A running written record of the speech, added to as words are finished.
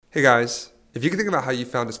Hey guys, if you can think about how you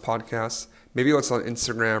found this podcast, maybe it's on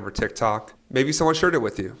Instagram or TikTok, maybe someone shared it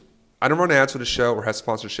with you. I don't run ads for the show or have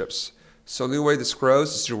sponsorships, so the only way this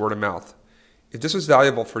grows is through word of mouth. If this was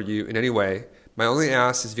valuable for you in any way, my only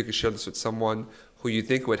ask is if you could share this with someone who you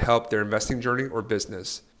think would help their investing journey or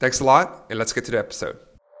business. Thanks a lot, and let's get to the episode.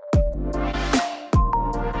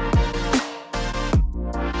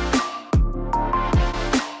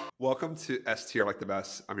 Welcome to STR Like the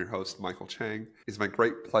Best. I'm your host, Michael Chang. It's my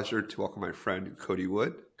great pleasure to welcome my friend, Cody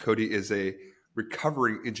Wood. Cody is a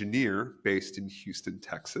recovering engineer based in Houston,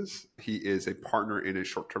 Texas. He is a partner in a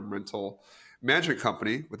short-term rental management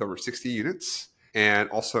company with over 60 units and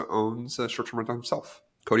also owns a short-term rental himself.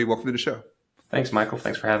 Cody, welcome to the show. Thanks, Michael.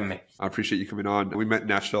 Thanks for having me. I appreciate you coming on. We met in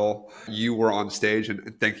Nashville. You were on stage,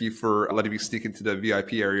 and thank you for letting me sneak into the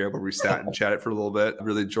VIP area where we sat and chatted for a little bit. I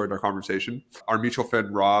really enjoyed our conversation. Our mutual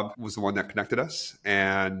friend, Rob, was the one that connected us.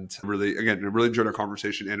 And really enjoyed our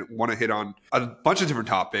conversation and want to hit on a bunch of different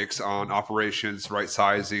topics on operations, right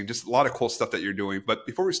sizing, just a lot of cool stuff that you're doing. But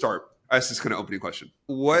before we start, I ask this kind of opening question.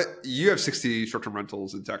 You have 60 short-term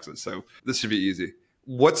rentals in Texas, so this should be easy.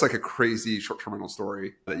 What's like a crazy short-term rental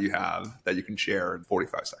story that you have that you can share in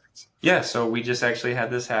 45 seconds? Yeah, so we just actually had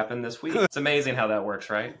this happen this week. It's amazing how that works,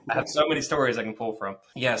 right? I have so many stories I can pull from.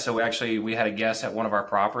 Yeah, so we had a guest at one of our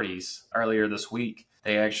properties earlier this week.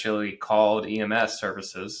 They actually called EMS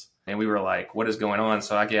services, and we were like, what is going on?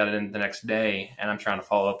 So I got in the next day, and I'm trying to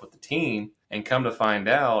follow up with the team, and come to find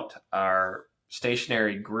out our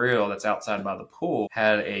stationary grill that's outside by the pool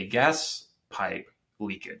had a gas pipe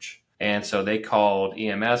leakage. And so they called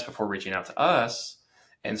EMS before reaching out to us.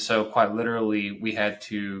 And so quite literally, we had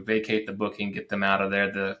to vacate the booking, get them out of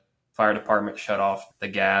there. The fire department shut off the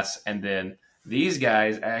gas. And then these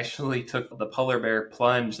guys actually took the polar bear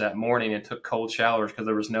plunge that morning and took cold showers because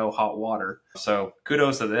there was no hot water. So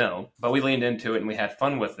kudos to them. But we leaned into it and we had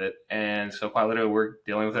fun with it. And so quite literally, we're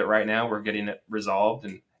dealing with it right now. We're getting it resolved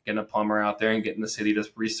and getting a plumber out there and getting the city to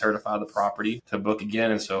recertify the property to book again.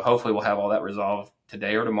 And so hopefully we'll have all that resolved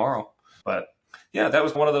today or tomorrow. But yeah, that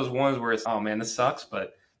was one of those ones where it's, oh man, this sucks. But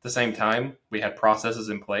at the same time, we had processes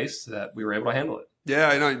in place that we were able to handle it. Yeah,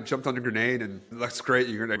 I know you jumped on a grenade, and that's great.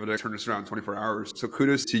 You're able to turn this around in 24 hours. So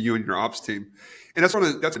kudos to you and your ops team. And that's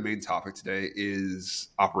the main topic today is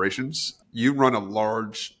operations. You run a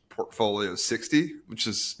large portfolio of 60, which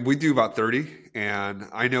is, we do about 30. And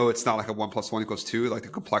I know it's not like a 1 + 1 = 2. Like the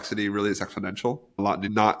complexity really is exponential, a lot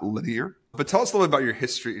not linear. But tell us a little bit about your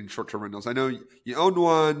history in short-term rentals. I know you owned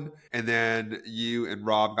one, and then you and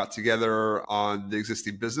Rob got together on the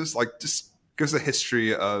existing business. Like, just give us a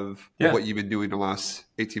history of what you've been doing the last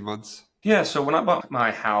 18 months. Yeah, so when I bought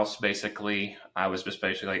my house, basically, I was just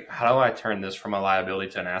basically like, how do I turn this from a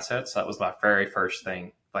liability to an asset? So that was my very first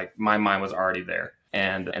thing. Like, my mind was already there.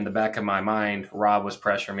 And in the back of my mind, Rob was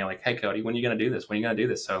pressuring me like, hey, Cody, when are you going to do this? When are you going to do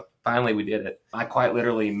this? So finally we did it. I quite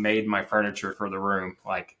literally made my furniture for the room,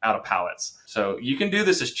 like out of pallets. So you can do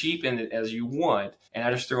this as cheap as you want. And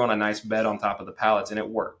I just threw on a nice bed on top of the pallets and it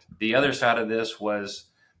worked. The other side of this was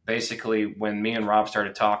basically when me and Rob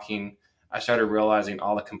started talking, I started realizing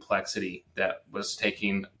all the complexity that was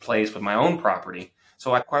taking place with my own property.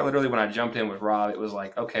 So I quite literally, when I jumped in with Rob, it was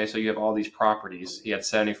like, okay, so you have all these properties. He had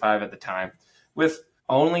 75 at the time. With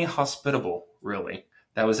only Hospitable, really.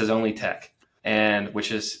 That was his only tech. And which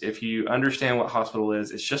is, if you understand what Hospitable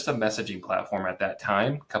is, it's just a messaging platform at that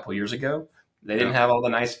time, a couple of years ago. They didn't have all the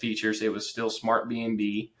nice features. It was still Smart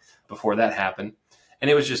B&B before that happened. And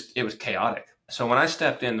it was chaotic. So when I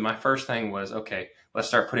stepped in, my first thing was, okay, let's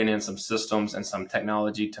start putting in some systems and some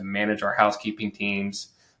technology to manage our housekeeping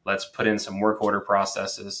teams. Let's put in some work order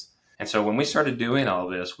processes. And so when we started doing all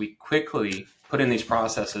this, we quickly put in these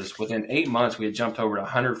processes. Within 8 months, we had jumped over to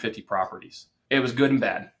 150 properties. It was good and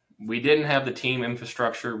bad. We didn't have the team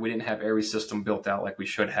infrastructure. We didn't have every system built out like we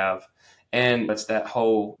should have. And it's that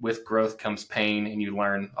whole, with growth comes pain, and you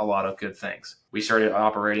learn a lot of good things. We started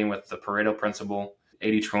operating with the Pareto principle,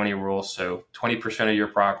 80-20 rule. So 20% of your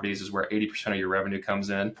properties is where 80% of your revenue comes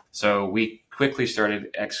in. So we quickly started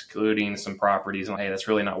excluding some properties. And hey, that's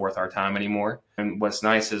really not worth our time anymore. And what's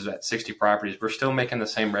nice is at 60 properties, we're still making the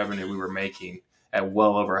same revenue we were making at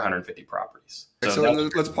well over 150 properties. So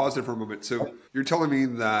let's pause there for a moment. So you're telling me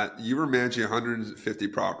that you were managing 150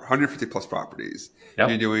 plus properties. Yep.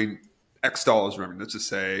 You're doing X dollars revenue. Let's just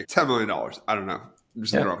say $10 million. I don't know. I'm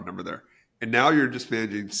just throwing a number there. And now you're just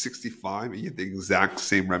managing 65 and you have the exact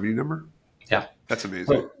same revenue number? Yeah. That's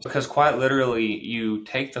amazing. Because quite literally, you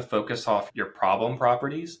take the focus off your problem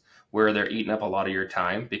properties where they're eating up a lot of your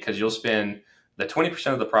time, because you'll spend the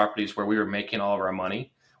 20% of the properties where we were making all of our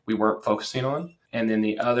money, we weren't focusing on. And then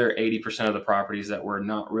the other 80% of the properties that were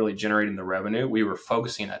not really generating the revenue, we were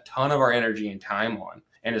focusing a ton of our energy and time on.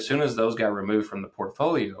 And as soon as those got removed from the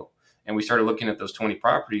portfolio and we started looking at those 20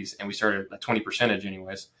 properties and we started a 20%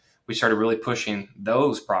 anyways, we started really pushing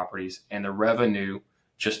those properties and the revenue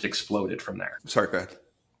just exploded from there. Sorry, go ahead.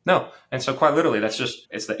 No. And so quite literally,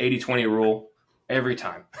 it's the 80-20 rule every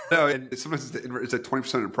time. No, and sometimes it's like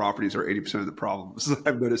 20% of the properties are 80% of the problems.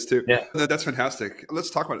 I've noticed too. Yeah. That's fantastic. Let's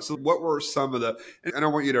talk about it. So what were some of and I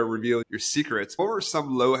don't want you to reveal your secrets. What were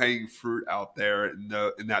some low-hanging fruit out there in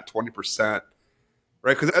that 20%?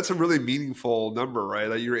 Right? Because that's a really meaningful number, right?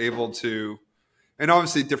 That you're able to, and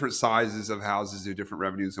obviously different sizes of houses do different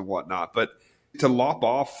revenues and whatnot. But to lop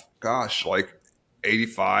off, gosh, like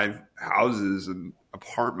 85 houses and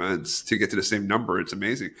apartments to get to the same number, it's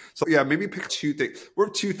amazing. So yeah, maybe pick two things. What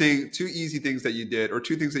are two easy things that you did, or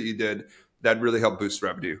two things that you did that really helped boost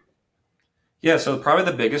revenue? Yeah, so probably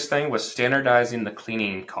the biggest thing was standardizing the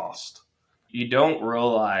cleaning cost. You don't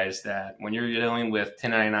realize that when you're dealing with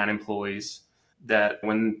 1099 employees, that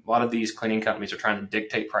when a lot of these cleaning companies are trying to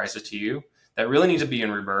dictate prices to you, that really needs to be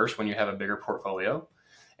in reverse when you have a bigger portfolio.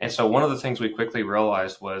 And so one of the things we quickly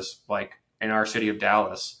realized was, like, in our city of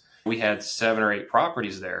Dallas, we had 7 or 8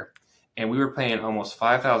 properties there, and we were paying almost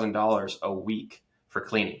 $5,000 a week for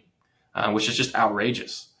cleaning, which is just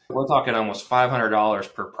outrageous. We're talking almost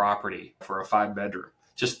 $500 per property for a 5-bedroom.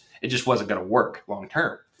 It just wasn't going to work long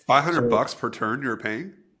term. $500 per turn you were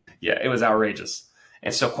paying? Yeah, it was outrageous.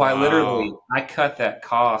 And so quite literally, I cut that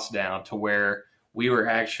cost down to where we were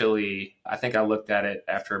actually, I think I looked at it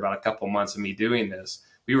after about a couple months of me doing this,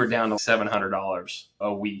 we were down to $700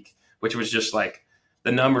 a week, which was just like,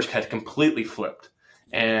 the numbers had completely flipped.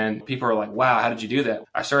 And people are like, wow, how did you do that?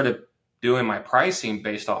 I started doing my pricing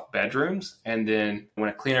based off bedrooms. And then when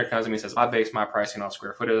a cleaner comes to me and says, I base my pricing off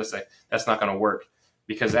square footage, I say, that's not going to work.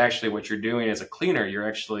 Because actually what you're doing as a cleaner, you're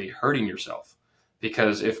actually hurting yourself.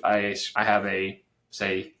 Because if I have a,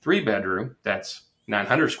 say, 3-bedroom, that's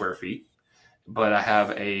 900 square feet, but I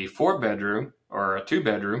have a 4-bedroom or a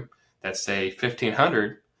 2-bedroom, that's, say,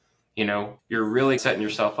 1,500, you're really setting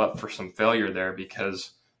yourself up for some failure there,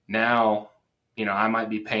 because now, I might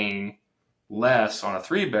be paying less on a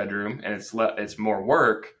 3-bedroom and it's more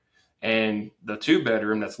work, and the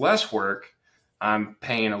 2-bedroom that's less work, I'm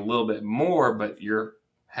paying a little bit more, but you're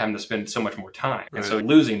having to spend so much more time. Right. And so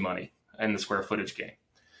losing money in the square footage game.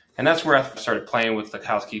 And that's where I started playing with the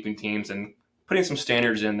housekeeping teams and putting some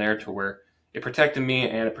standards in there to where it protected me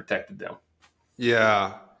and it protected them.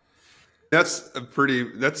 Yeah. That's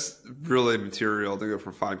really material to go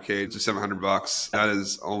from $5K to $700. That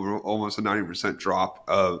is almost a 90% drop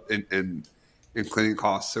in cleaning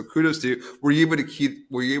costs. So kudos to you. Were you able to keep?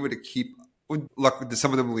 Did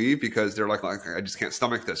some of them leave because they're like I just can't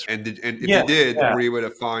stomach this? And if you did, were you able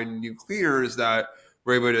to find new cleaners that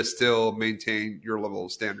were able to still maintain your level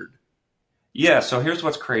of standard? Yeah. So here's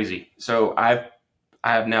what's crazy. So I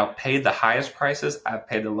have now paid the highest prices. I've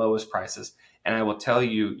paid the lowest prices. And I will tell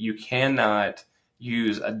you, you cannot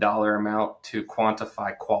use a dollar amount to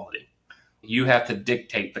quantify quality. You have to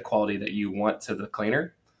dictate the quality that you want to the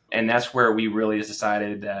cleaner. And that's where we really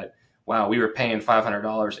decided that, wow, we were paying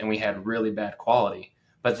 $500 and we had really bad quality.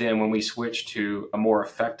 But then when we switched to a more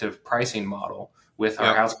effective pricing model with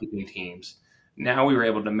our housekeeping teams, now we were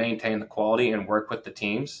able to maintain the quality and work with the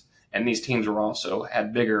teams. And these teams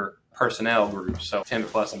had bigger personnel groups, so 10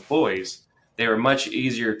 plus employees. They were much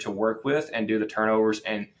easier to work with and do the turnovers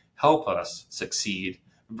and help us succeed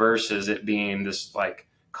versus it being this like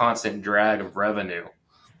constant drag of revenue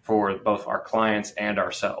for both our clients and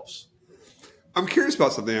ourselves. I'm curious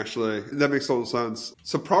about something, actually. That makes total sense.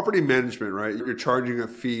 So property management, right? You're charging a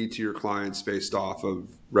fee to your clients based off of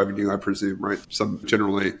revenue, I presume, right?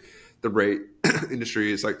 Generally, the rate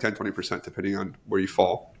industry is like 10, 20%, depending on where you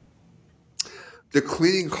fall. The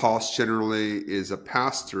cleaning cost generally is a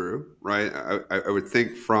pass-through, right? I would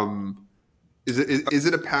think is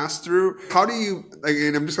it a pass-through? How do you,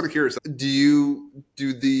 and I'm just kind of curious, do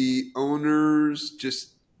the owners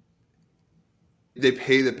just, they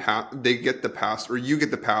get the pass, or you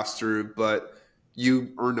get the pass-through, but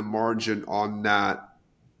you earn a margin on that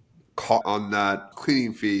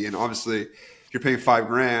cleaning fee? And obviously, if you're paying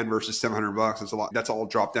 $5,000 versus $700, that's a lot. That's all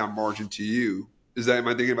drop down margin to you. Am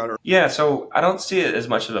I thinking about it? Yeah, so I don't see it as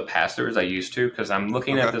much of a pass-through as I used to, because I'm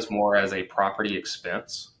looking at this more as a property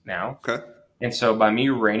expense now. Okay. And so by me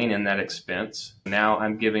reining in that expense, now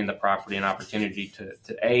I'm giving the property an opportunity to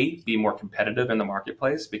be more competitive in the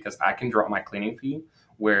marketplace, because I can drop my cleaning fee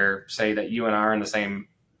where, say that you and I are in the same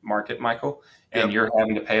market, Michael, and you're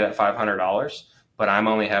having to pay that $500, but I'm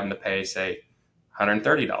only having to pay, say,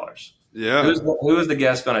 $130. Yeah. Who is the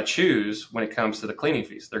guest going to choose when it comes to the cleaning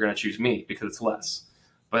fees? They're going to choose me because it's less.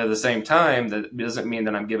 But at the same time, that doesn't mean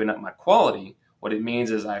that I'm giving up my quality. What it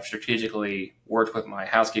means is I've strategically worked with my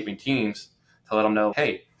housekeeping teams to let them know,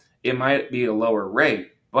 hey, it might be a lower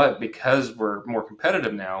rate, but because we're more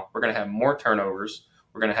competitive now, we're going to have more turnovers.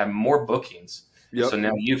 We're going to have more bookings. And Yep. so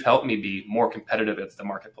now you've helped me be more competitive at the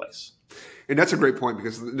marketplace. And that's a great point,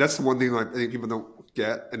 because that's the one thing like I think people don't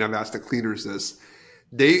get, and I've asked the cleaners this.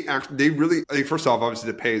 They really, I think, first off,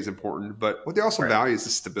 obviously the pay is important, but what they also Right. value is the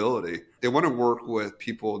stability. They want to work with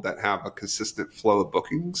people that have a consistent flow of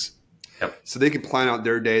bookings, Yep. so they can plan out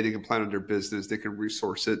their day, they can plan out their business, they can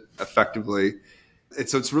resource it effectively. And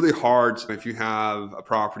so it's really hard if you have a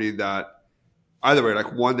property that, either way,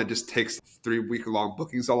 like one that just takes 3 week long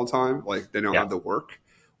bookings all the time, like they don't Yeah. have the work,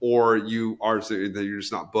 or you are that you're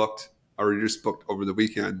just not booked, or you're just booked over the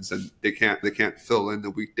weekends and they can't fill in the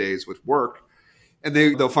weekdays with work. And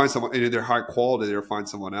they'll find someone, and if they're high quality, they'll find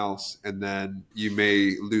someone else, and then you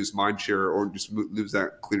may lose mind share or just lose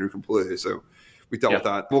that cleaner completely. So we dealt with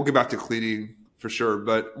Yep. that. We'll get back to cleaning for sure.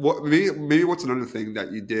 But maybe what's another thing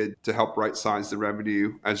that you did to help right size the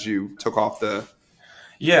revenue as you took off the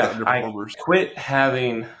Yeah. I underperformers? quit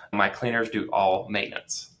having my cleaners do all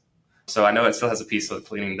maintenance. So I know it still has a piece of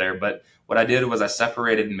cleaning there, but what I did was I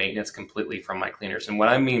separated maintenance completely from my cleaners. And what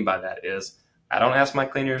I mean by that is I don't ask my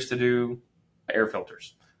cleaners to do air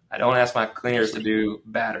filters. I don't ask my cleaners to do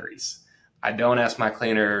batteries. I don't ask my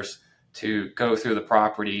cleaners to go through the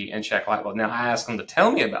property and check light bulbs. Now I ask them to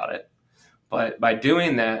tell me about it, but by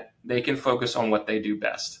doing that, they can focus on what they do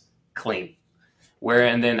best, clean.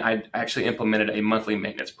 And then I actually implemented a monthly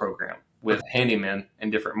maintenance program with handymen in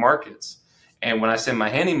different markets. And when I send my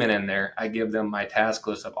handyman in there, I give them my task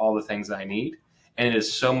list of all the things I need. And it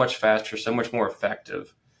is so much faster, so much more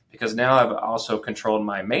effective, because now I've also controlled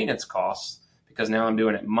my maintenance costs, because now I'm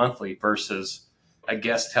doing it monthly versus a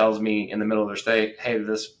guest tells me in the middle of their stay, hey,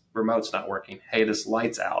 this remote's not working. Hey, this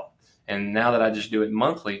light's out. And now that I just do it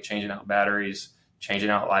monthly, changing out batteries, changing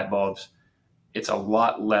out light bulbs, it's a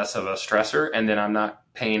lot less of a stressor. And then I'm not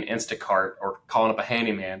paying Instacart or calling up a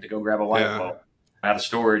handyman to go grab a light bulb out of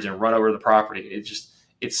storage and run over the property.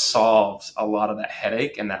 It solves a lot of that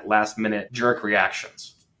headache and that last minute jerk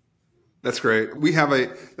reactions. That's great. We have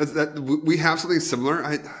we have something similar.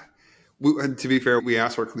 And to be fair, we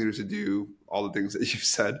asked our cleaners to do all the things that you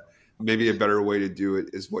said. Maybe a better way to do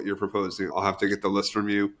it is what you're proposing. I'll have to get the list from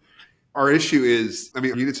you. Our issue is, I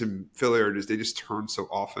mean, units in Philly are they just turn so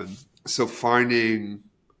often. So finding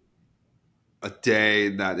a day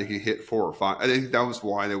that they can hit 4 or 5, I think that was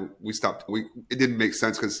why we stopped. It didn't make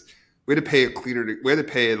sense because we had to pay a cleaner. We had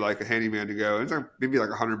to pay like a handyman to go. It's like maybe like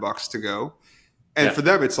 $100 to go. And Yeah. for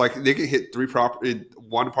them, it's like they can hit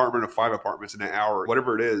one apartment or 5 apartments in an hour,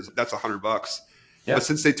 whatever it is. That's $100. Yeah. But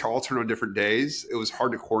since they all turn on different days, it was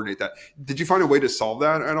hard to coordinate that. Did you find a way to solve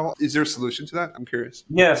that at all? Is there a solution to that? I'm curious.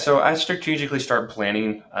 Yeah, so I strategically start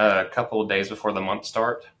planning a couple of days before the month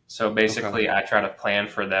start. So basically, I try to plan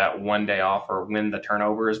for that one day off or when the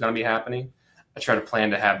turnover is going to be happening. I try to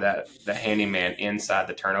plan to have the handyman inside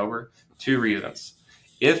the turnover. 2 reasons.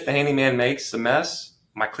 If the handyman makes a mess,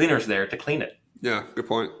 my cleaner's there to clean it. Yeah, good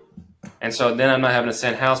point. And so then I'm not having to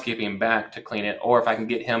send housekeeping back to clean it. Or if I can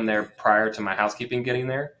get him there prior to my housekeeping getting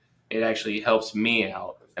there, it actually helps me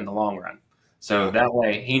out in the long run. So that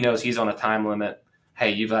way he knows he's on a time limit. Hey,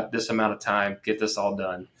 you've got this amount of time, get this all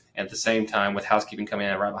done. And at the same time, with housekeeping coming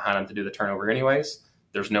in right behind him to do the turnover anyways,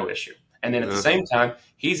 there's no issue. And then at the same time,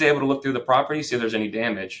 he's able to look through the property, see if there's any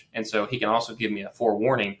damage. And so he can also give me a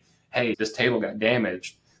forewarning. Hey, this table got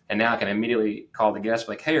damaged. And now I can immediately call the guest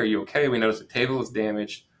like, hey, are you okay? We noticed the table is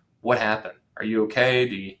damaged. What happened? Are you okay?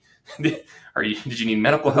 Did you need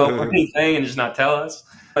medical help or anything and just not tell us?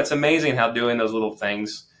 It's amazing how doing those little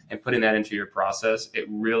things and putting that into your process, it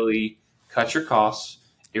really cuts your costs.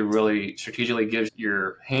 It really strategically gives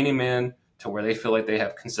your handyman to where they feel like they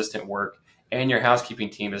have consistent work, and your housekeeping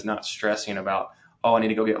team is not stressing about, oh, I need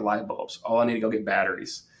to go get light bulbs. Oh, I need to go get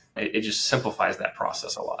batteries. It just simplifies that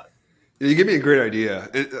process a lot. You give me a great idea.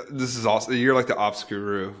 This is awesome. You're like the ops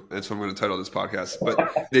guru. That's what I'm going to title this podcast.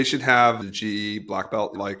 But they should have the GE black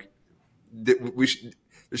belt. Like there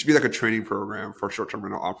should be like a training program for short-term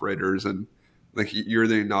rental operators, and like you're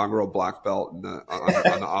the inaugural black belt on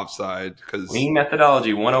the ops side. Because Lean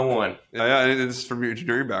methodology 101. Yeah, and this is from your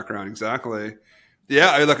engineering background, exactly.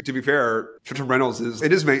 Yeah, to be fair, short-term rentals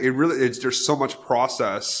there's so much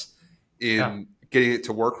process in getting it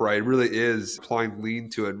to work right. It really is applying lean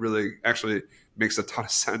to it. Really, actually makes a ton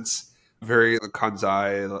of sense. Very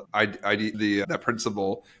Kanzai, that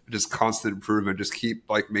principle, just constant improvement, just keep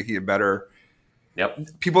like making it better.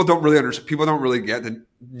 Yep. People don't really understand. People don't really get, the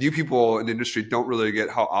new people in the industry don't really get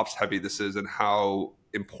how ops heavy this is and how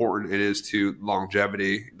important it is to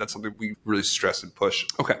longevity. That's something we really stress and push.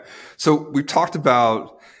 Okay. So we talked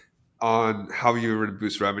about on how you were to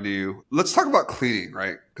boost revenue. Let's talk about cleaning,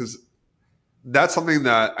 right? Because that's something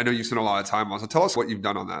that I know you spend a lot of time on. So tell us what you've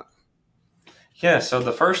done on that. Yeah, so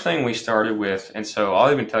the first thing we started with, and so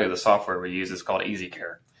I'll even tell you the software we use is called Easy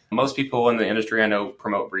Care. Most people in the industry I know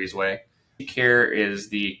promote Breezeway. Easy Care is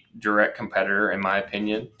the direct competitor, in my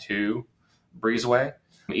opinion, to Breezeway.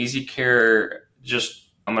 Easy Care, just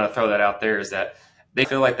I'm going to throw that out there, is that they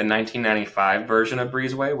feel like the 1995 version of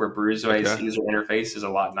Breezeway, where Breezeway's user interface is a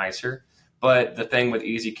lot nicer. But the thing with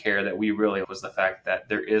Easy Care that we really was the fact that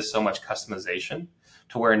there is so much customization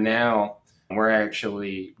to where now we're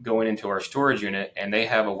actually going into our storage unit and they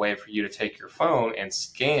have a way for you to take your phone and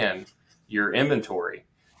scan your inventory.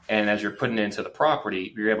 And as you're putting it into the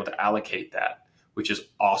property, you're able to allocate that, which is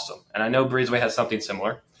awesome. And I know Breezeway has something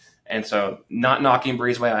similar. And so not knocking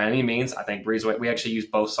Breezeway by any means. I think Breezeway, we actually use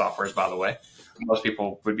both softwares, by the way. Most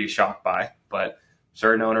people would be shocked by, but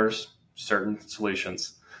certain owners, certain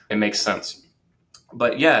solutions, it makes sense.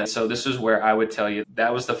 But yeah, so this is where I would tell you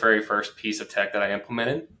that was the very first piece of tech that I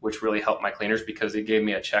implemented, which really helped my cleaners because it gave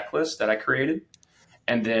me a checklist that I created.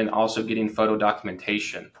 And then also getting photo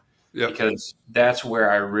documentation, because that's where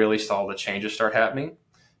I really saw the changes start happening.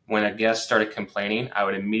 When a guest started complaining, I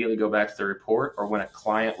would immediately go back to the report, or when a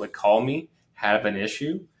client would call me, have an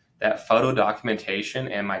issue, that photo documentation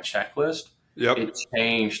and my checklist, it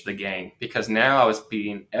changed the game because now I was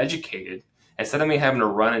being educated. Instead of me having to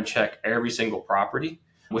run and check every single property,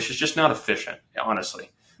 which is just not efficient,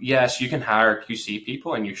 honestly. Yes, you can hire QC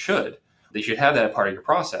people, and you should. They should have that as part of your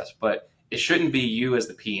process, but it shouldn't be you as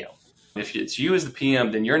the PM. If it's you as the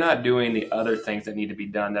PM, then you're not doing the other things that need to be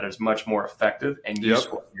done that is much more effective and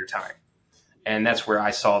useful for your time. And that's where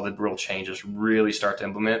I saw the real changes really start to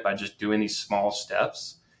implement by just doing these small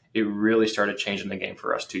steps. It really started changing the game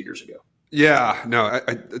for us 2 years ago. Yeah, no,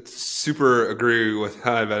 I super agree with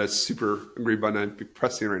that. That is super agree button I'd be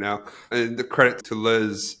pressing right now. And the credit to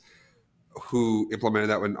Liz, who implemented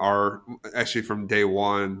that when actually from day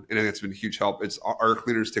one, and I think it's been a huge help. It's our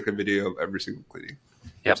cleaners take a video of every single cleaning.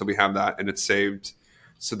 So we have that and it's saved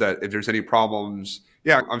so that if there's any problems,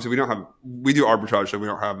 obviously we do arbitrage, so we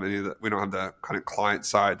don't have any of that. We don't have the kind of client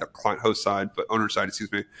side, the client host side, but owner side,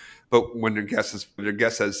 excuse me. But when their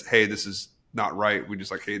guest says, hey, this is not right, we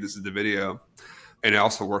just like, hey, this is the video. And it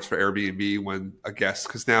also works for Airbnb when a guest,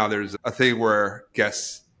 because now there's a thing where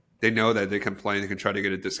guests, they know that they complain, they can try to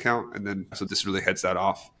get a discount, and then so this really heads that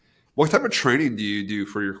off. What type of training do you do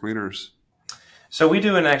for your cleaners? So we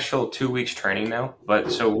do an actual 2 weeks training now,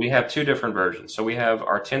 but so we have two different versions. So we have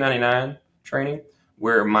our 1099 training,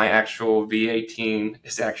 where my actual VA team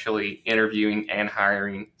is actually interviewing and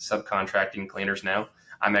hiring subcontracting cleaners now.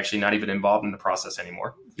 I'm actually not even involved in the process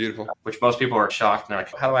anymore. Beautiful. Which most people are shocked. And they're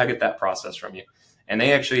like, how do I get that process from you? And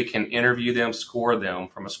they actually can interview them, score them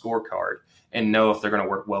from a scorecard, and know if they're going to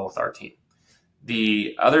work well with our team.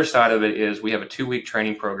 The other side of it is we have a 2 week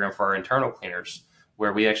training program for our internal cleaners,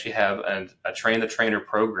 where we actually have a train the trainer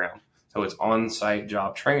program. So it's on-site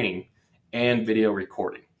job training and video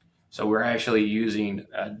recording. So we're actually using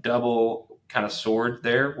a double kind of sword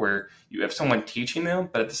there, where you have someone teaching them,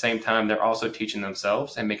 but at the same time, they're also teaching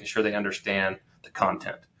themselves and making sure they understand the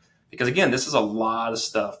content. Because again, this is a lot of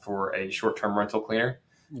stuff for a short-term rental cleaner.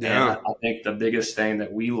 Yeah. And I think the biggest thing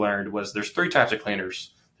that we learned was there's three types of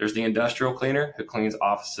cleaners. There's the industrial cleaner who cleans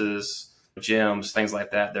offices, gyms, things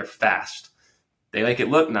like that. They're fast. They make it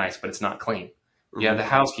look nice, but it's not clean. You have the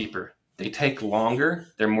housekeeper. They take longer.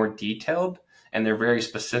 They're more detailed, and they're very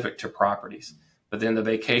specific to properties. But then the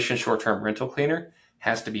vacation short-term rental cleaner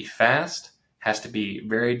has to be fast, has to be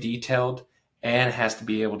very detailed, and has to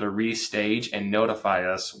be able to restage and notify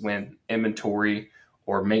us when inventory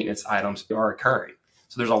or maintenance items are occurring.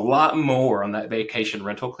 So there's a lot more on that vacation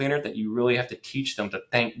rental cleaner that you really have to teach them to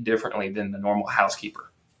think differently than the normal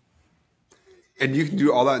housekeeper. And you can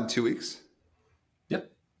do all that in 2 weeks?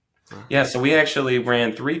 Yep. Yeah, so we actually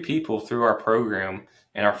ran 3 people through our program,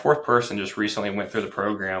 and our 4th person just recently went through the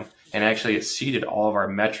program and actually exceeded all of our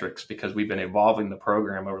metrics because we've been evolving the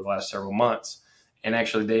program over the last several months. And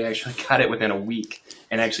actually, they actually got it within a week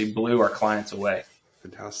and actually blew our clients away.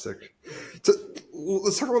 Fantastic. So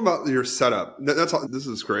let's talk about your setup. This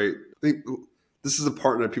is great. I think this is a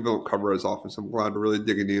part that people don't cover as often, so I'm glad we're really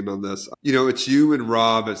digging in on this. You know, it's you and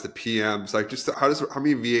Rob as the PMs. Like, just how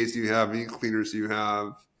many VAs do you have? How many cleaners do you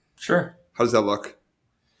have? Sure. How does that look?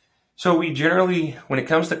 So we generally, when it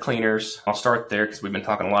comes to cleaners, I'll start there because we've been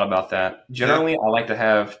talking a lot about that. Generally, I like to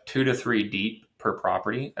have 2 to 3 deep per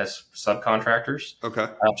property as subcontractors. Okay.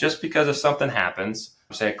 Just because if something happens,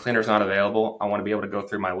 say a cleaner's not available, I want to be able to go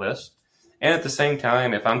through my list. And at the same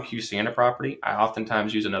time, if I'm QCing a property, I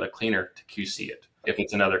oftentimes use another cleaner to QC it if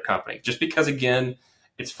it's another company. Just because, again,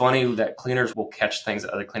 it's funny that cleaners will catch things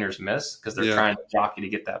that other cleaners miss because they're trying to jockey to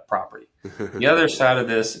get that property. The other side of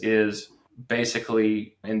this is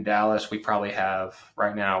basically in Dallas, we probably have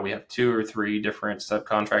right now, we have 2 or 3 different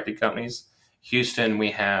subcontracted companies. Houston,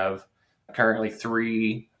 we have currently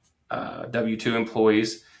 3 W-2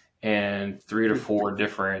 employees and 3 to 4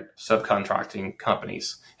 different subcontracting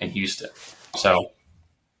companies in Houston. So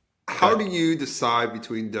how do you decide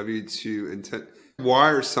between W-2 and 10? Why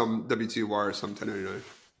are some W-2, why are some 1099?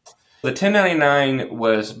 The 1099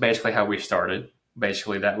 was basically how we started.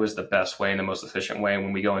 Basically, that was the best way and the most efficient way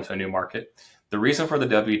when we go into a new market. The reason for the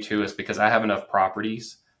W-2 is because I have enough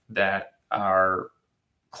properties that are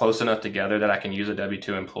close enough together that I can use a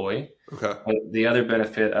W-2 employee. Okay. But the other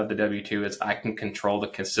benefit of the W-2 is I can control the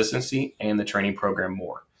consistency and the training program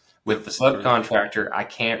more. With the subcontractor, I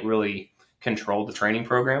can't really control the training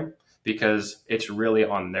program because it's really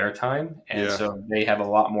on their time. And so they have a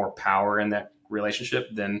lot more power in that relationship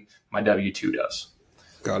than my W-2 does.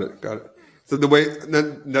 Got it. So the way,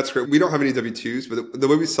 that's great. We don't have any W-2s, but the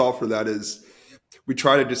way we solve for that is we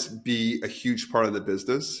try to just be a huge part of the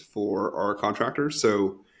business for our contractors.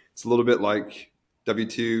 So it's a little bit like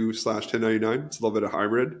W-2/1099. It's a little bit of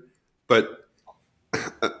hybrid, but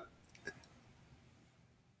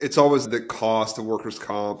it's always the cost of workers'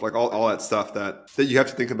 comp, like all that stuff that you have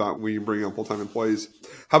to think about when you bring on full-time employees.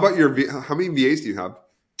 How about how many VAs do you have?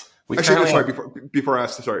 Before I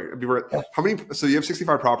ask, how many? So you have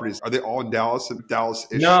 65 properties. Are they all in Dallas and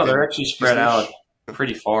Dallas-ish? No, they're actually spread out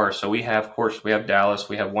pretty far. So we have, of course, we have Dallas.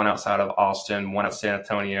 We have one outside of Austin, one at San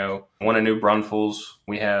Antonio, one in New Braunfels.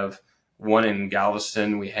 We have one in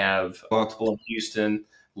Galveston. We have multiple in Houston,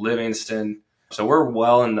 Livingston. So we're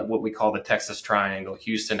well in what we call the Texas Triangle: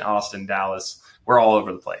 Houston, Austin, Dallas. We're all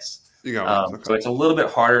over the place. So it's a little bit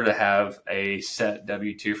harder to have a set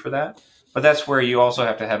W-2 for that. But that's where you also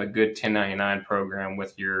have to have a good 1099 program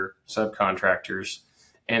with your subcontractors.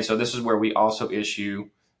 And so this is where we also issue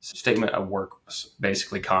statement of work,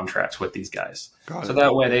 basically contracts with these guys. So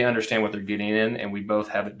that way they understand what they're getting in, and we both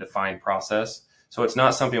have a defined process. So it's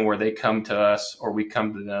not something where they come to us or we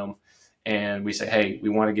come to them and we say, hey, we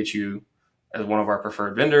want to get you as one of our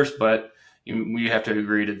preferred vendors, but we have to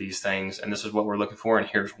agree to these things, and this is what we're looking for, and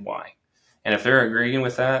here's why. And if they're agreeing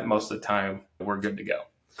with that, most of the time we're good to go.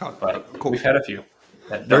 But cool. We've had a few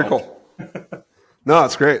that don't. Very cool. No,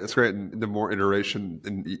 that's great. That's great. And the more iteration,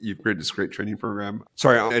 and you've created this great training program.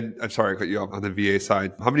 Sorry, I'm sorry I cut you off on the VA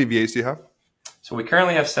side. How many VAs do you have? So we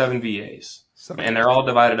currently have 7 VAs, and they're all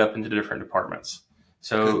divided up into different departments.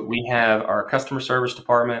 So we have our customer service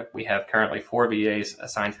department. We have currently 4 VAs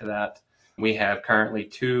assigned to that. We have currently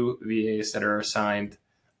 2 VAs that are assigned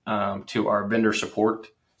to our vendor support.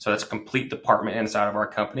 So that's a complete department inside of our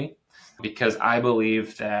company, because I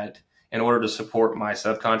believe that in order to support my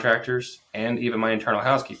subcontractors and even my internal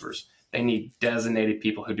housekeepers, they need designated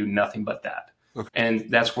people who do nothing but that. Okay. And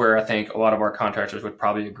that's where I think a lot of our contractors would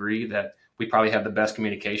probably agree that we probably have the best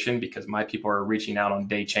communication, because my people are reaching out on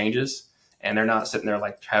day changes and they're not sitting there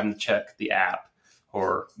like having to check the app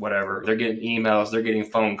or whatever. They're getting emails, they're getting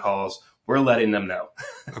phone calls. We're letting them know.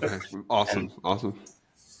 Okay. Awesome.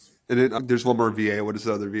 And then there's one more VA. What does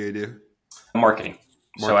the other VA do? Marketing.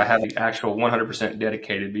 So I have the actual 100%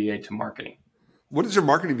 dedicated VA to marketing. What does your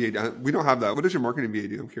marketing VA do? We don't have that. What does your marketing VA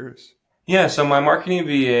do? I'm curious. Yeah, so my marketing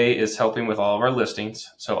VA is helping with all of our listings.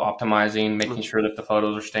 So optimizing, making sure that the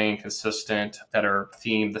photos are staying consistent, that are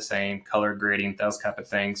themed the same, color grading, those type of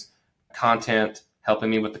things. Content, helping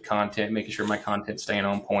me with the content, making sure my content's staying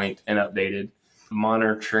on point and updated.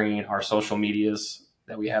 Monitoring our social medias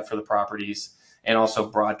that we have for the properties, and also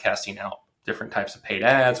broadcasting out different types of paid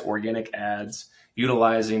ads, organic ads,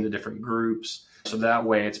 utilizing the different groups. So that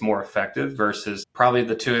way it's more effective versus probably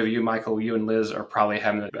the 2 of you, Michael, you and Liz, are probably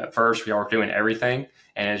having it at first. We are doing everything.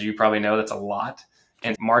 And as you probably know, that's a lot.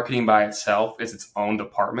 And marketing by itself is its own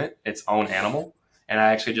department, its own animal. And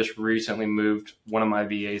I actually just recently moved one of my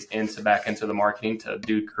VAs back into the marketing to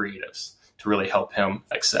do creatives to really help him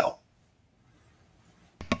excel.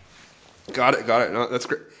 Got it. No, that's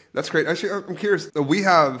great. Actually, I'm curious. We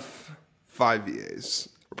have 5 VAs.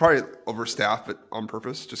 We're probably overstaffed, but on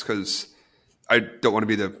purpose, just because I don't want to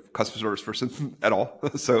be the customer service person at all.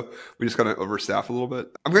 So we just kind of overstaff a little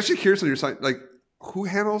bit. I'm actually curious on your side, like, who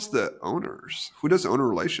handles the owners? Who does owner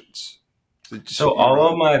relations? So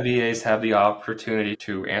all of my VAs have the opportunity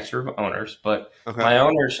to answer owners, but my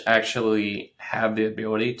owners actually have the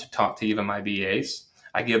ability to talk to even my VAs.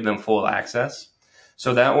 I give them full access.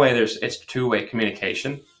 So that way it's two-way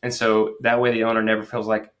communication. And so that way the owner never feels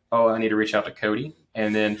like, oh, I need to reach out to Cody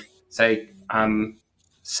and then say I'm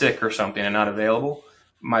sick or something and not available.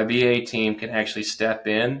 My VA team can actually step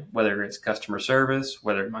in, whether it's customer service,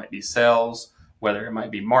 whether it might be sales, whether it might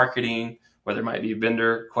be marketing, whether it might be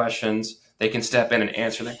vendor questions. They can step in and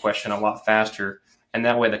answer that question a lot faster. And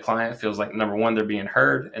that way the client feels like, number one, they're being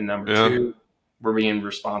heard, and number two, we're being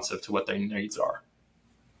responsive to what their needs are.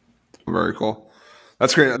 Very cool.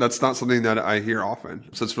 That's great. That's not something that I hear often.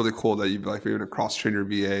 So it's really cool that you'd be like, you're going to cross-train your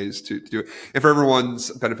VAs to do it. And for everyone's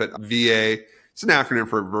benefit, VA, it's an acronym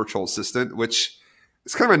for virtual assistant, which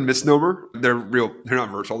is kind of a misnomer. They're not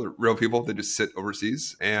virtual. They're real people. They just sit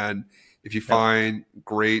overseas. And if you find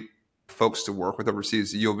great folks to work with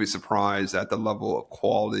overseas, you'll be surprised at the level of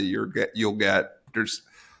quality you'll get. There's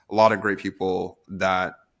a lot of great people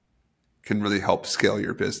that can really help scale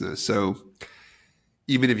your business. So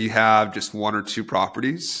even if you have just one or two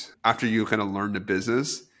properties, after you kind of learn the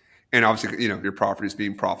business, and obviously, your property is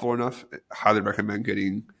being profitable enough, I highly recommend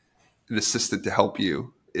getting an assistant to help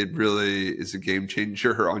you. It really is a game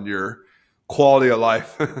changer on your quality of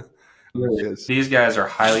life. These guys are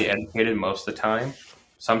highly educated most of the time,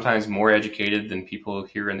 sometimes more educated than people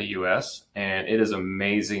here in the US. And it is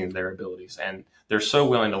amazing their abilities. And they're so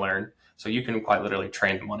willing to learn. So you can quite literally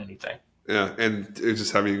train them on anything. Yeah, and it's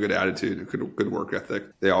just having a good attitude, a good work ethic.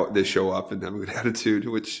 They show up and have a good attitude,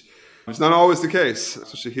 which is not always the case,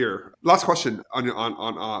 especially here. Last question on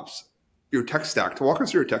ops, your tech stack. To walk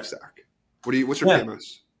us through your tech stack. What's your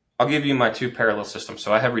PMS? I'll give you my two parallel systems,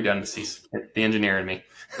 so I have redundancies. The engineer in me.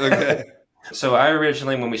 Okay. So I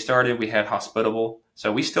originally, when we started, we had Hospitable.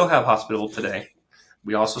 So we still have Hospitable today.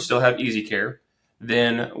 We also still have Easy Care.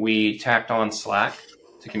 Then we tacked on Slack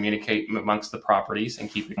to communicate amongst the properties and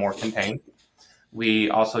keep it more contained.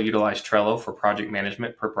 We also utilize Trello for project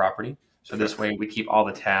management per property. So this way we keep all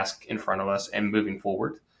the tasks in front of us and moving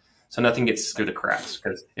forward. So nothing gets through the cracks,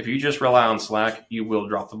 because if you just rely on Slack, you will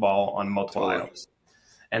drop the ball on multiple items.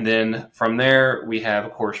 And then from there, we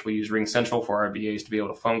use Ring Central for our VAs to be able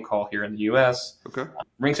to phone call here in the US. Okay.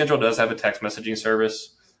 Ring Central does have a text messaging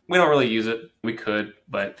service. We don't really use it. We could,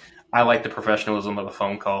 but I like the professionalism of a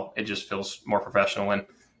phone call. It just feels more professional, and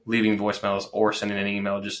leaving voicemails or sending an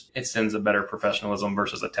email, it sends a better professionalism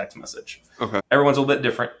versus a text message. Okay. Everyone's a little bit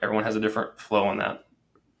different. Everyone has a different flow on that.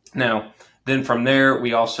 Now, then from there,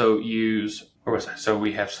 we also use, so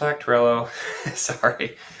we have Slack, Trello.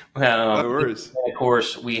 Sorry. No worries. Of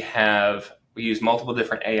course, we use multiple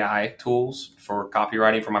different AI tools for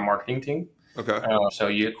copywriting for my marketing team. Okay. So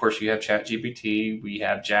you have ChatGPT, we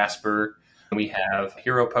have Jasper, we have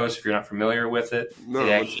Hero Post. If you're not familiar with it, it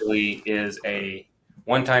actually is a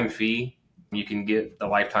one-time fee. You can get the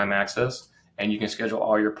lifetime access, and you can schedule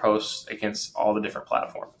all your posts against all the different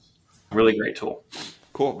platforms. Really great tool.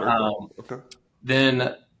 Cool. Cool. Okay.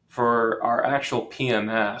 Then for our actual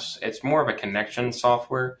PMS, it's more of a connection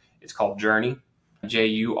software. It's called Journey,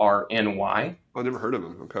 Journy. I've never heard of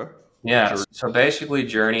them. Okay. Yeah. So basically,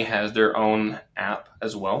 Journey has their own app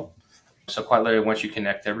as well. So quite literally, once you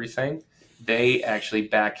connect everything, they actually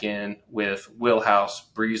back in with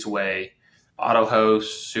Wheelhouse, Breezeway,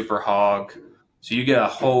 AutoHost, SuperHog. So you get a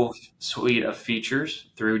whole suite of features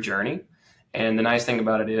through Journey. And the nice thing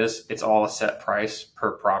about it is it's all a set price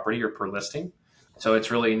per property or per listing. So it's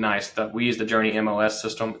really nice that we use the Journey MOS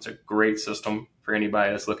system. It's a great system for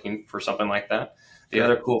anybody that's looking for something like that. The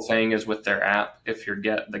other cool thing is with their app, if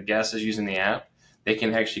the guest is using the app, they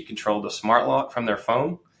can actually control the smart lock from their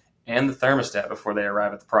phone and the thermostat before they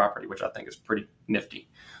arrive at the property, which I think is pretty nifty.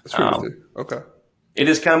 That's pretty nifty. Okay. It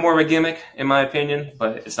is kind of more of a gimmick, in my opinion,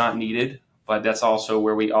 but it's not needed. But that's also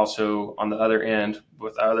where we also, on the other end,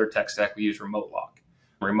 with our other tech stack, we use Remote Lock.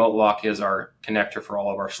 Remote Lock is our connector for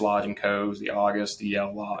all of our sliding codes, the August, the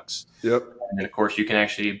Yale locks. Yep. And then, of course, you can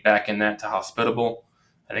actually back in that to Hospitable.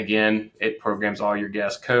 And again, it programs all your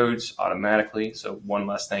guest codes automatically. So one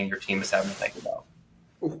less thing your team is having to think about.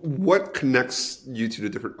 What connects you to the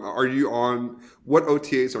different? What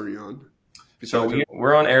OTAs are you on? So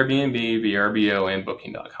we're on Airbnb, VRBO, and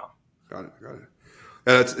Booking.com. Got it.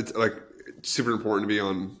 Yeah, it's like super important to be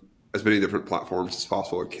on as many different platforms as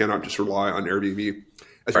possible. It cannot just rely on Airbnb.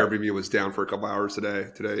 Airbnb was down for a couple hours today.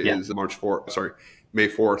 Today is May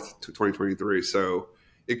 4th, 2023. So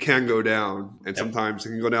it can go down, and sometimes it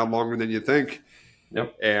can go down longer than you think.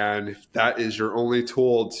 Yep. And if that is your only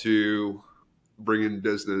tool to bring in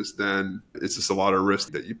business, then it's just a lot of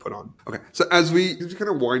risk that you put on. Okay. So as we kind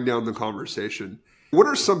of wind down the conversation, what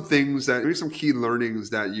are some things maybe some key learnings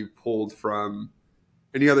that you pulled from,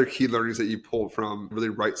 any other key learnings that you pulled from really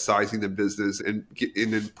right-sizing the business and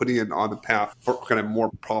then putting it on the path for kind of more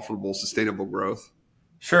profitable, sustainable growth?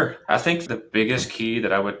 Sure. I think the biggest key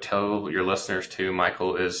that I would tell your listeners to,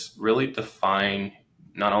 Michael, is really define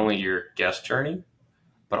not only your guest journey,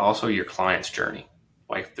 but also your client's journey,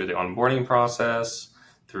 like through the onboarding process,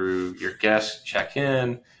 through your guest check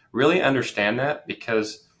in. Really understand that,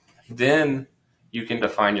 because then you can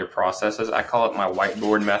define your processes. I call it my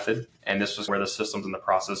whiteboard method. And this is where the systems and the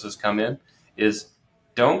processes come in, is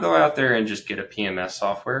don't go out there and just get a PMS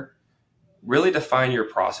software. Really define your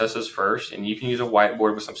processes first, and you can use a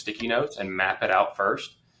whiteboard with some sticky notes and map it out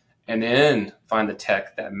first, and then find the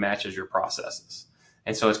tech that matches your processes.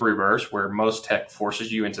 And so it's reverse, where most tech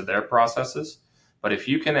forces you into their processes. But if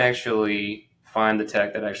you can actually find the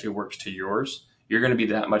tech that actually works to yours, you're going to be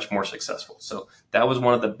that much more successful. So that was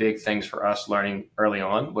one of the big things for us learning early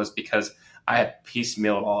on, was because I had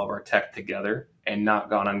piecemealed all of our tech together and not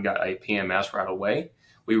gone and got a PMS right away.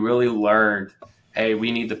 We really learned, hey,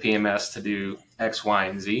 we need the PMS to do X, Y,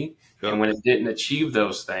 and Z. Yep. And when it didn't achieve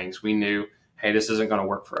those things, we knew, hey, this isn't going to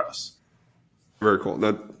work for us. Very cool.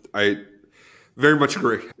 I very much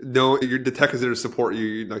agree. No, the tech is there to support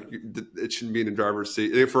you. It shouldn't be in the driver's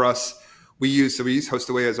seat. And for us, we use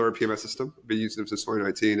HostAway as our PMS system. We've been using it since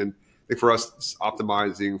 2019. And I think for us, it's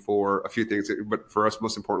optimizing for a few things. But for us,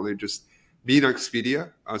 most importantly, just being on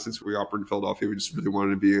Expedia. Since we operate in Philadelphia, we just really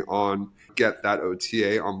wanted to be get that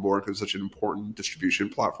OTA on board, because it's such an important distribution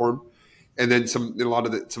platform. And then some of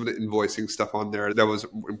the invoicing stuff on there that was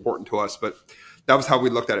important to us. But that was how we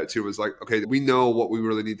looked at it too. It was like, okay, we know what we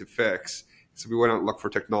really need to fix. So we went out and looked for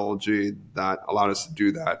technology that allowed us to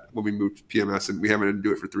do that when we moved to PMS, and we haven't had to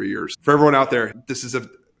do it for 3 years. For everyone out there,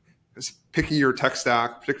 picking your tech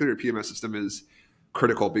stack, particularly your PMS system, is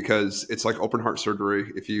critical, because it's like open heart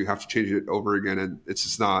surgery if you have to change it over again. And it's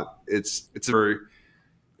just not, it's a very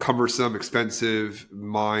cumbersome, expensive,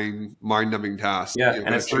 mind-numbing task. Yeah,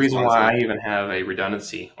 and it's the reason why I even have a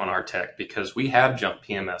redundancy on our tech, because we have jumped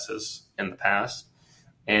PMSs in the past.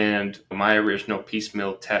 And my original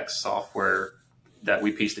piecemeal tech software that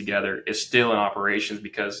we pieced together is still in operations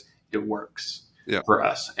because it works for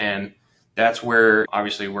us. And that's where,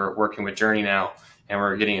 obviously, we're working with Journey now, and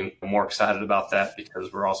we're getting more excited about that,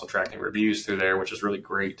 because we're also tracking reviews through there, which is really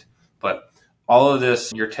great. But all of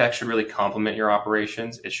this, your tech should really complement your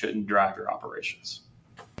operations. It shouldn't drive your operations.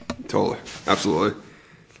 Totally. Absolutely.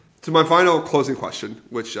 So my final closing question,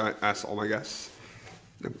 which I ask all my guests: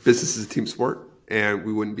 business is a team sport, and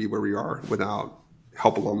we wouldn't be where we are without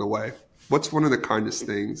help along the way. What's one of the kindest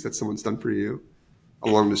things that someone's done for you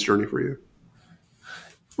along this journey for you?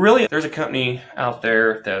 Really, there's a company out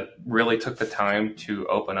there that really took the time to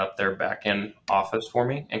open up their back-end office for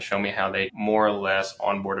me and show me how they more or less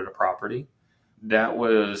onboarded a property. That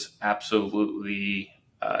was absolutely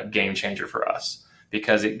a game changer for us,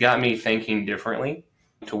 because it got me thinking differently,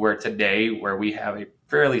 to where today, where we have a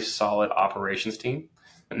fairly solid operations team,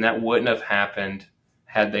 and that wouldn't have happened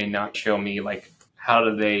had they not shown me, like,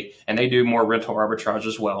 and they do more rental arbitrage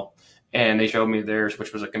as well. And they showed me theirs,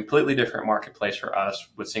 which was a completely different marketplace for us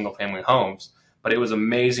with single family homes. But it was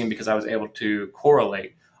amazing, because I was able to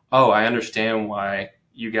correlate, oh, I understand why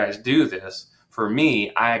you guys do this. For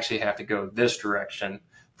me, I actually have to go this direction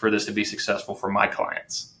for this to be successful for my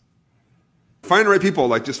clients. Finding the right people,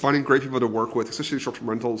 like just finding great people to work with, especially short-term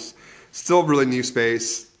rentals, still a really new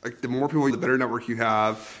space. Like the more people, the better network you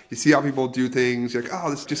have. You see how people do things. You're like, oh,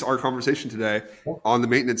 this is just our conversation today on the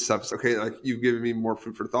maintenance stuff. It's okay, like you've given me more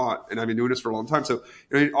food for thought, and I've been doing this for a long time. So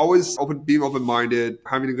always being open-minded,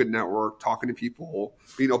 having a good network, talking to people,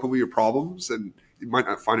 being open with your problems, and you might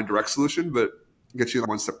not find a direct solution, but get you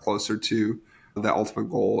one step closer to that ultimate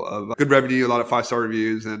goal of good revenue, a lot of 5-star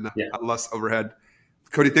reviews, and less overhead.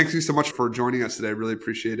 Cody, thank you so much for joining us today. I really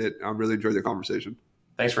appreciate it. I really enjoyed the conversation.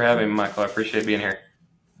 Thanks for having me, Michael. I appreciate being here.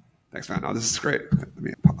 Thanks, man. Oh, this is great. Let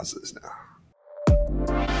me pause this now.